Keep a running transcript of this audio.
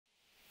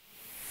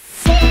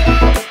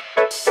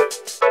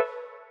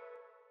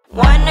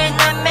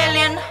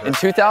In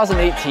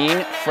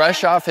 2018,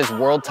 fresh off his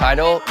world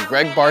title,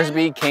 Gregg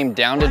Barsby came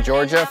down to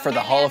Georgia for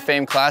the Hall of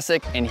Fame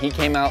Classic, and he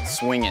came out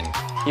swinging.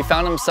 He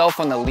found himself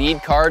on the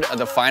lead card of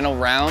the final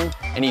round,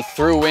 and he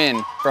threw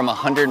in from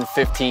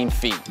 115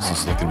 feet. This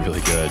is looking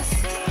really good.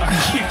 Are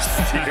you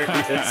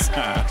serious?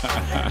 Are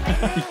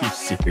you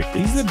serious?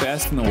 He's the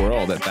best in the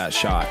world at that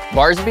shot.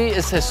 Barsby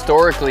is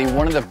historically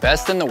one of the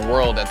best in the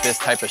world at this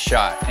type of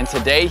shot, and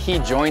today he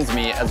joins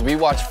me as we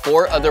watch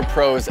 4 other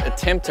pros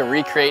attempt to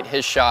recreate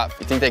his shot.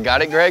 You think they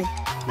got it, Gregg?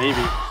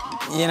 Maybe.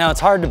 You know, it's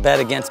hard to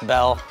bet against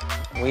Bell.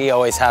 We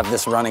always have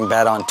this running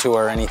bet on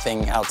tour,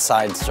 anything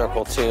outside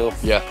circle 2.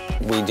 Yeah.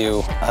 We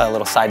do a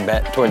little side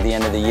bet toward the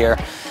end of the year.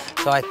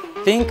 So I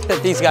think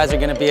that these guys are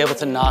gonna be able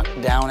to knock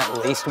down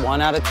at least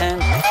 1 out of 10.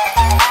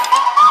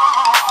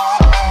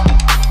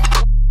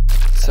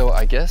 So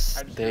I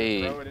guess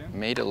they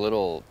made a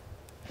little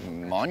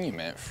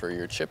monument for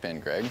your chip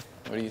in, Gregg.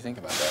 What do you think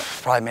about that?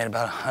 Probably made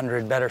about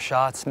 100 better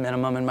shots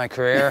minimum in my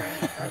career.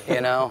 You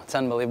know, it's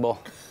unbelievable.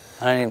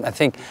 I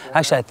think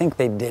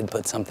they did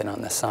put something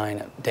on the sign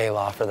at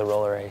Daylaw for the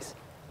roller race.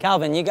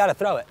 Calvin, you gotta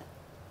throw it.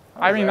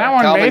 I mean, that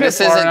one Calvin, made it this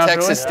far isn't enough,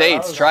 Texas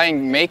States. Try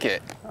and make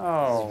it.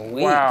 Oh,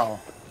 Sweet. wow.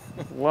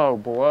 Low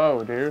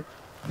blow, dude.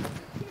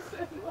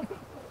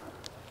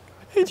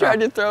 He tried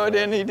to throw it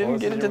in, he didn't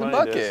get it to the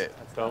bucket.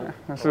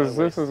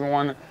 This is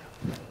one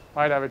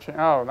might have a chance.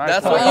 Oh, nice.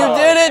 That's what you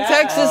did at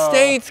Texas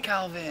States,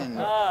 Calvin.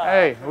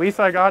 Hey, at least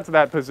I got to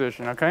that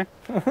position, okay?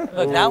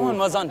 Look, that one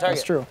was on target.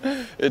 That's true.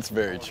 It's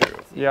very true.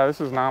 Yeah,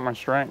 this is not my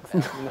strength.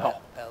 No.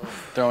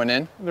 Throwing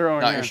in?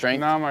 Not your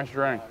strength? Not my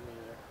strength.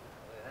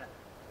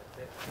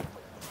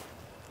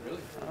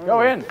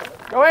 Go in.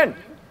 Go in.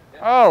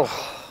 Oh.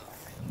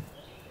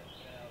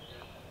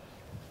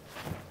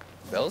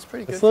 Bell's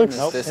pretty good This from looks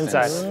this distance.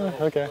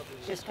 inside. Okay.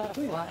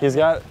 He's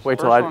got. Wait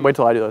till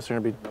I do this. You're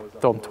gonna be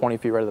throwing 20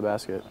 feet right at the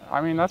basket.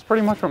 I mean, that's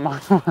pretty much what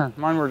mine were.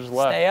 Mine were just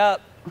left. Stay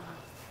up.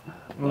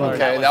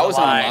 Okay, that was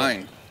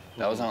online.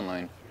 That was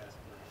online.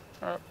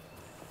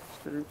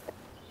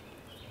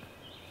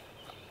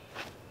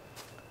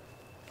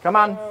 Come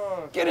on.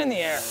 Get in the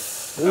air.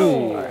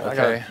 Ooh.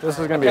 Okay. This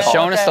is gonna be. He's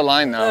showing us the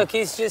line though. Look,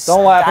 he's just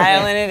Don't laugh at me.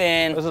 dialing it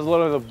in. This is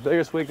literally the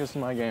biggest weakness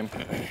in my game.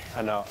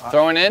 I know.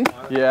 Throwing in?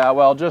 Yeah,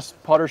 well,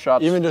 just putter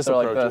shots. Even just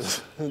like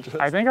approaches. this.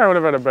 I think I would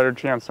have had a better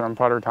chance throwing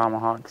putter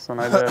tomahawks than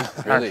I did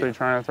Really? actually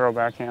trying to throw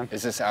backhand.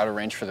 Is this out of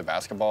range for the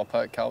basketball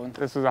putt, Calvin?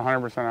 This is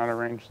 100% out of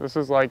range. This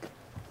is like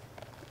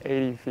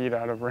 80 feet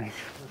out of range.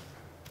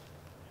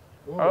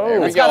 There Oh, we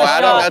That's go, got a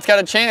Adam. shot. That's got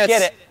a chance.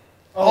 Get it.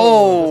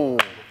 Oh.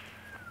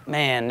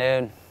 Man,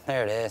 dude.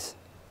 There it is.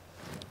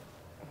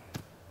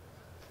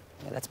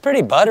 Yeah, that's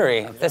pretty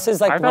buttery. This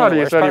is like I one thought of the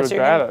you worst said he parts was of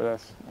your bad game. at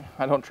this.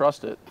 I don't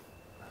trust it.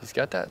 He's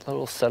got that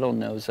little subtle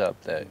nose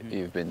up that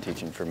you've been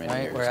teaching for many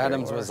Right, years. where Gregg.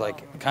 Adams was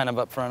like kind of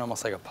up front,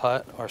 almost like a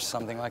putt or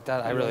something like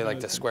that. I really like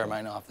to square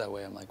mine off that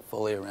way. I'm like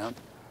fully around.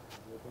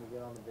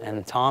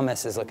 And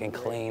Thomas is looking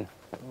clean.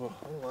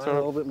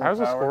 So how's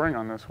the scoring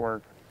on this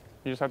work?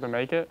 You just have to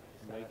make it?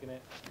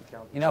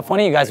 You know, if one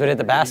of you guys would hit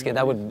the basket,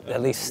 that would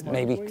at least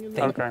maybe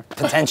Okay.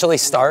 potentially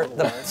start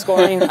the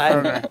scoring.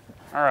 Okay.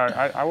 All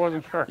right, I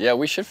wasn't sure. Yeah,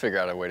 we should figure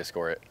out a way to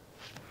score it.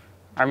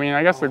 I mean,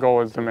 I guess the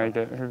goal is to make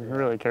it. Who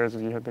really cares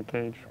if you hit the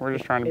cage? We're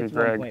just trying to be It's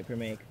Gregg. 1 point per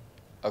make.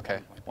 Okay,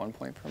 1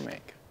 point per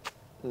make.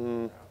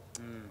 Everybody's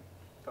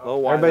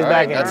All back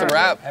right, in. that's a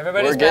wrap.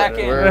 Everybody's We're good. back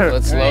in.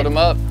 Let's load them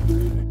up.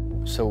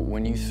 So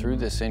when you threw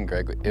this in,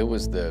 Gregg, it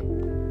was the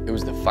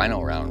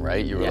final round,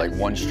 right? You were like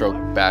 1 stroke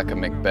back of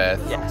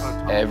Macbeth. Yes.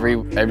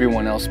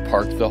 Everyone else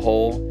parked the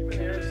hole.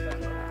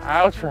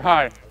 I'll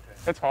try.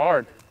 It's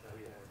hard.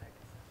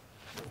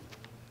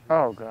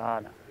 Oh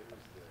God.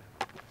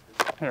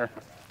 Here.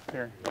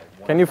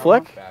 Can you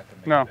flick?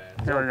 No.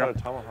 Here we go.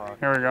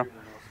 Here we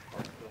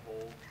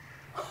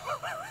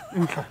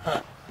go.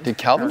 Did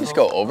Calvin just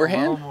go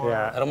overhand?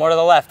 Yeah. A little more to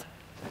the left.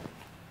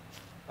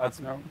 No. That's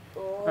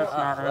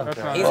not right. That's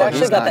not He's right.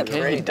 actually got that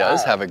kidding. pretty He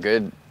does dialed. have a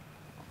good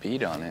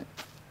beat on it.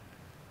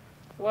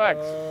 Flex.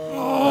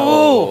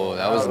 Oh,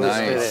 that was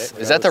nice.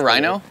 Is that the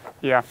Rhino?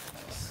 Yeah.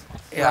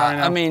 Yeah, I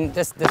know. I mean,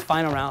 this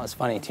final round was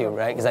funny too,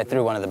 right? Because I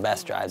threw one of the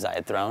best drives I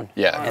had thrown.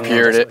 Yeah, and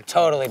peered then just it.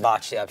 totally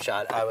botched the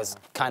upshot. I was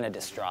kind of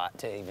distraught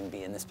to even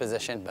be in this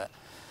position, but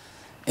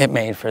it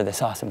made for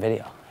this awesome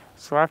video.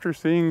 So after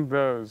seeing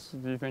those,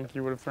 do you think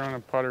you would have thrown a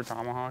putter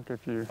tomahawk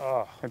if you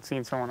had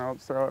seen someone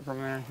else throw it from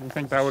there? You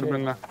think that would have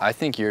been the... I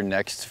think your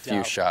next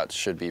few shots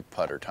should be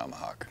putter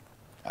tomahawk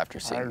after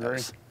I seeing agree.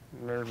 those.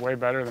 They're way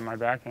better than my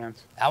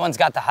backhands. That one's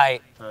got the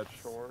height.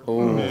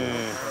 Ooh.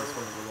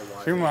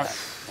 Too much.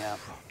 Yeah,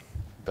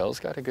 Bell's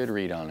got a good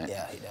read on it.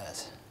 yeah, he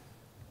does.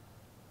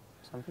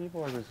 Some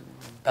people are just...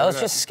 Bella's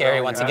just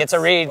scary once he gets a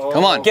read.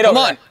 Come on, Get come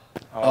over on.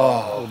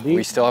 Oh,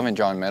 we still haven't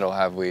drawn metal,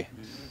 have we?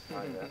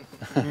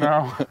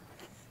 No.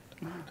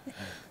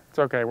 It's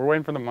okay. We're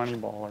waiting for the money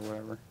ball or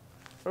whatever.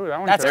 Ooh, that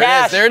one. That's carried.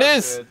 cash. There it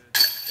is.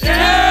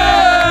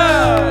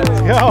 Let's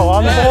go,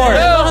 on the board.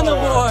 On the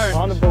board.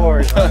 On the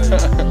board.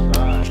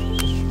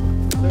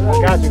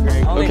 got you,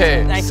 Greg.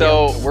 Okay,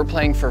 so we're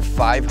playing for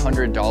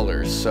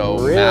 $500. So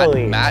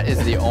Really? Matt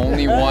is the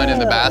only one in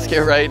the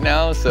basket right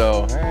now. So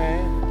All right.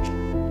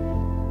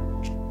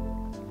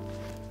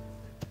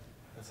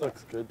 This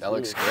looks good. that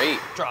looks great.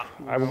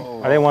 I didn't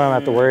want him to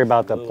have to worry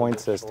about the point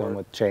system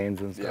with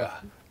chains and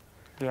stuff.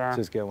 Yeah,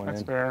 Just get one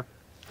that's in. fair.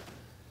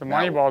 The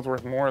money ball's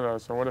worth more though,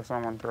 so what if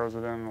someone throws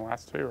it in the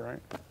last two, right?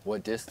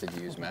 What disc did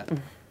you use, Matt?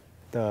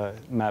 The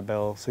Matt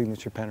Bell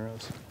Signature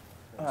Penrose.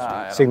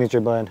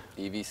 Signature blend.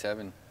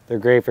 EV7. They're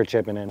great for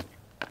chipping in.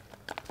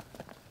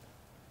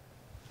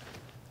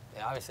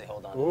 They obviously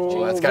hold on.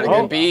 Oh, that's got a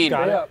good bead.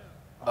 Got it.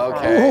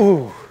 Okay.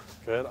 Ooh.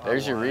 Good.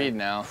 There's your read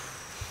now.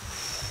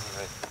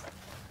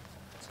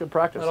 It's good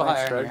practice. A little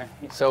Thanks, higher Greg. in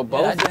here. So Yeah,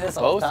 I do this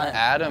all both the time.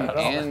 Adam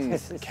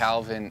and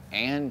Calvin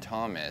and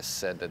Thomas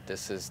said that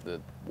this is the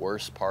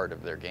worst part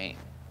of their game.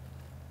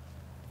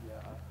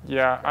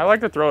 Yeah, I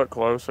like to throw it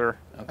closer.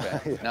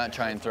 Okay, not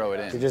try and throw it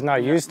You're in. just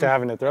not used to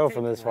having to throw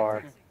from this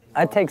far.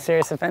 I take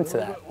serious offense to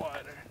that.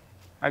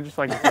 I just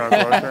like to throw it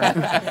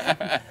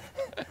closer.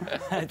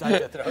 I'd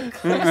like to throw it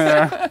close.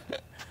 Yeah.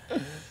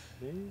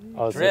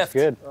 Oh, this Drift.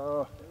 looks good.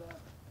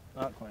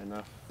 Not quite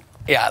enough.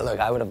 Yeah, look,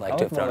 I would have liked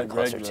to have more thrown it like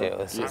closer Gregg, too.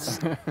 This is,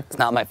 it's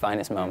not my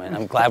finest moment.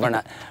 I'm glad we're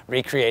not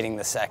recreating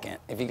the second.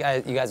 If you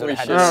guys would have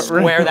had to should.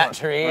 square that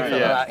tree from yeah.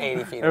 about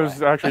 80 feet It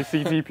was away. actually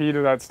CTP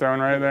to that stone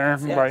right there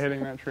by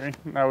hitting that tree.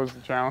 That was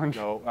the challenge.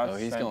 No, Oh,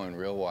 he's going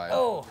real wide.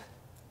 Oh.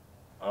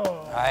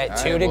 All right, All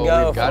two right, to well,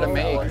 go. We've got to for the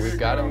make. fellas. We've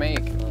got to make.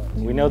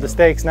 We know the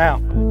stakes now.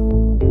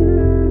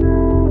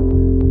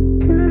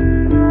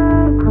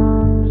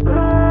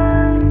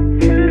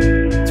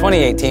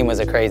 2018 was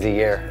a crazy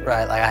year,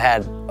 right? Like I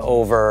had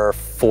over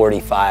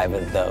 45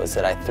 of those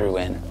that I threw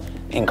in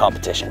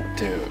competition.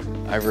 Dude,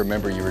 I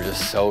remember you were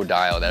just so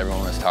dialed.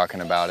 Everyone was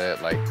talking about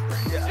it. Like,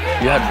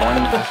 you had one,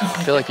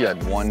 I feel like you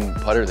had one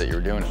putter that you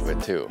were doing it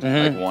with too.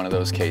 Like one of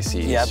those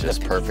KCs, Yep,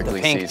 just perfectly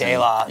the pink seasoned.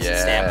 Daylaw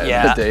Yeah, stamp.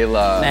 Yeah, the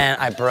Daylaw. Man,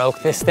 I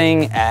broke this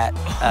thing at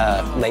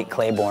Lake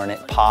Claiborne.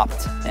 It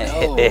popped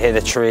and it hit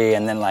a tree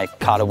and then like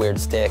caught a weird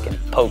stick and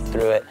poked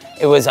through it.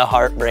 It was a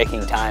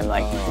heartbreaking time.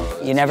 Like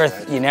you never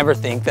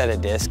think that a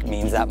disc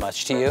means that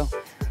much to you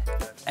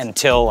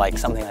until like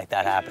something like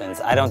that happens.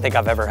 I don't think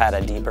I've ever had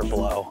a deeper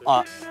blow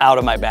out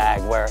of my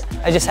bag where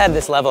I just had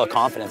this level of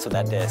confidence with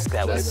that disc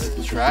that was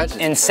That's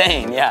tragic.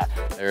 insane. Yeah.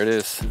 There it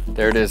is.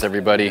 There it is,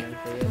 everybody. All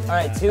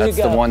right, two That's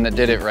to go. the one that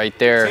did it right Two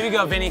there. to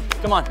go, Vinny.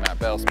 Come on. Matt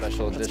Bell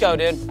special edition. Let's go,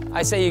 dude.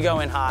 I say you go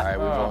in hot. All right,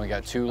 we've only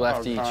got two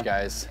left each, God.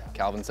 guys.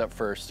 Calvin's up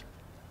first.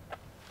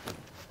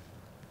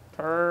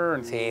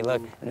 Turn. See,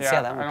 look. And see Yeah,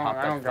 how that one I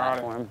popped don't up got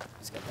it. platform.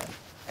 It's got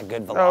a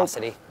good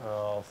velocity.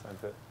 Oh,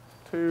 sent it.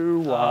 Too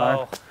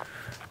wide.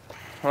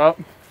 Well,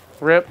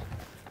 rip.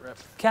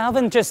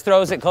 Calvin just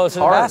throws it closer to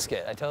the Hard.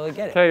 basket. I totally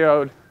get it.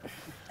 KO'd.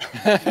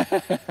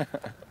 If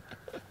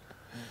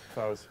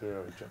I was here, I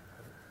would jump.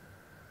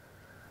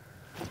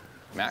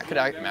 Matt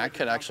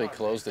could actually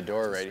close the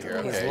door right here.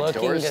 He's Okay,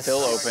 looking door's to still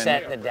open.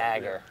 set the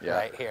dagger Yeah.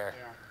 right here.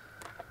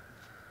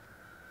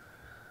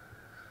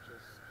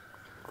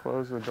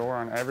 Close the door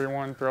on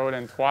everyone. Throw it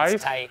in twice.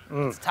 It's tight.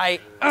 It's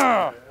tight.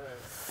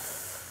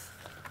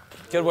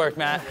 Good work,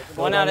 Matt. on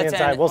One out the of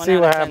 10. inside. We'll One see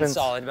out what of 10 happens.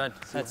 Solid, but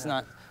it's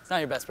not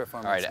your best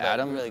performance. All right, but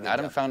Adam. Really good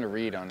Adam job. found a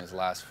read on his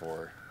last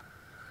four.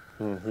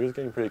 He was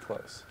getting pretty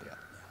close.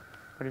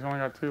 But he's only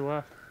got two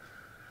left.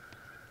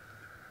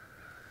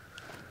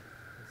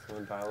 So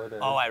dial it in.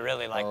 Oh, I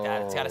really like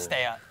that. It's got to Oh.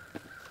 stay up.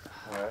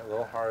 All right, a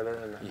little harder.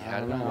 And He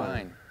had it on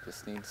line.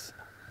 Just needs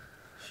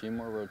a few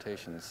more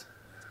rotations.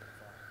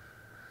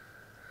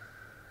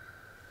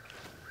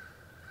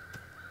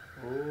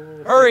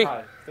 Ooh, Hurry.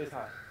 Stays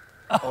high.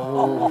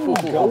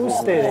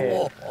 Ghosted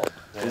it.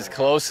 His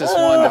closest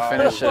one to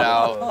finish it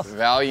out.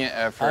 Valiant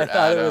effort, I thought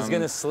Adam. it was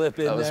going to slip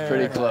in That was there.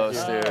 pretty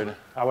close, dude.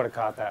 I would have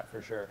caught that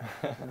for sure.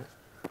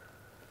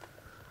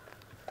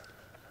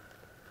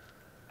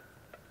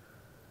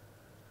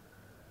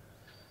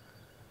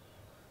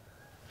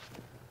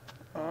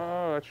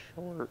 Oh, that's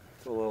short.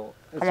 It's a little.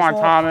 Come on,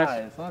 Thomas.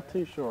 It's not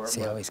too short.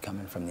 See how he's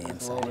coming from the It's a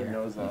inside little bit here.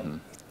 nose up.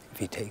 If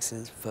he takes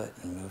his foot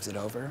and moves it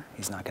over,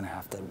 he's not going to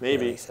have to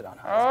Maybe. release it on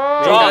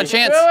high. Oh, Draw a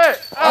chance. do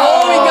it.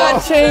 Oh, he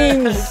got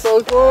chains.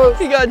 So close.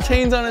 He got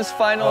chains on his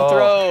final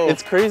throw.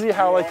 It's crazy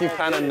how like you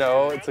kind of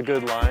know it's a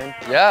good line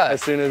Yeah.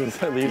 as soon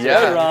as it leaves.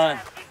 Yeah. your Run.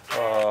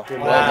 Oh,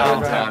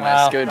 Well done, Thomas.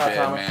 Wow. Good bid,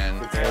 man.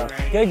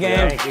 Good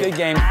game. Good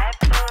game.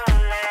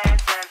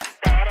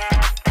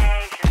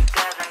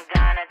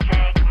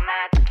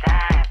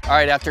 All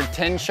right, after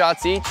 10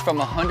 shots each from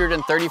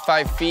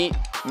 135 feet,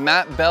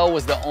 Matt Bell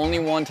was the only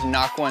one to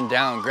knock one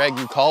down. Greg,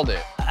 you called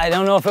it. I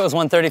don't know if it was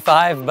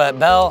 135, but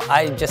Bell,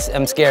 I just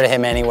am scared of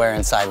him anywhere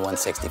inside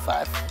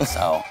 165.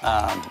 So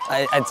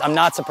I'm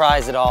not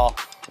surprised at all.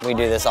 We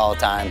do this all the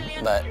time,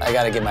 but I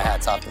got to give my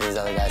hats off to these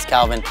other guys.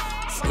 Calvin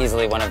is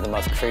easily one of the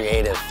most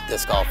creative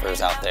disc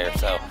golfers out there.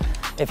 So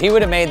if he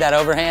would have made that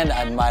overhand,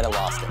 I might have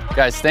lost it.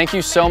 Guys, thank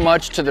you so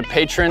much to the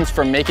patrons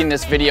for making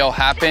this video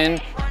happen.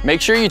 Make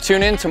sure you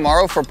tune in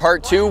tomorrow for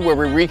part 2 where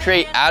we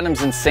recreate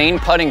Adam's insane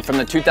putting from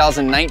the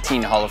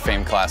 2019 Hall of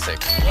Fame Classic.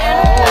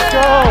 Let's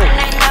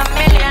go.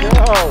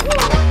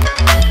 go.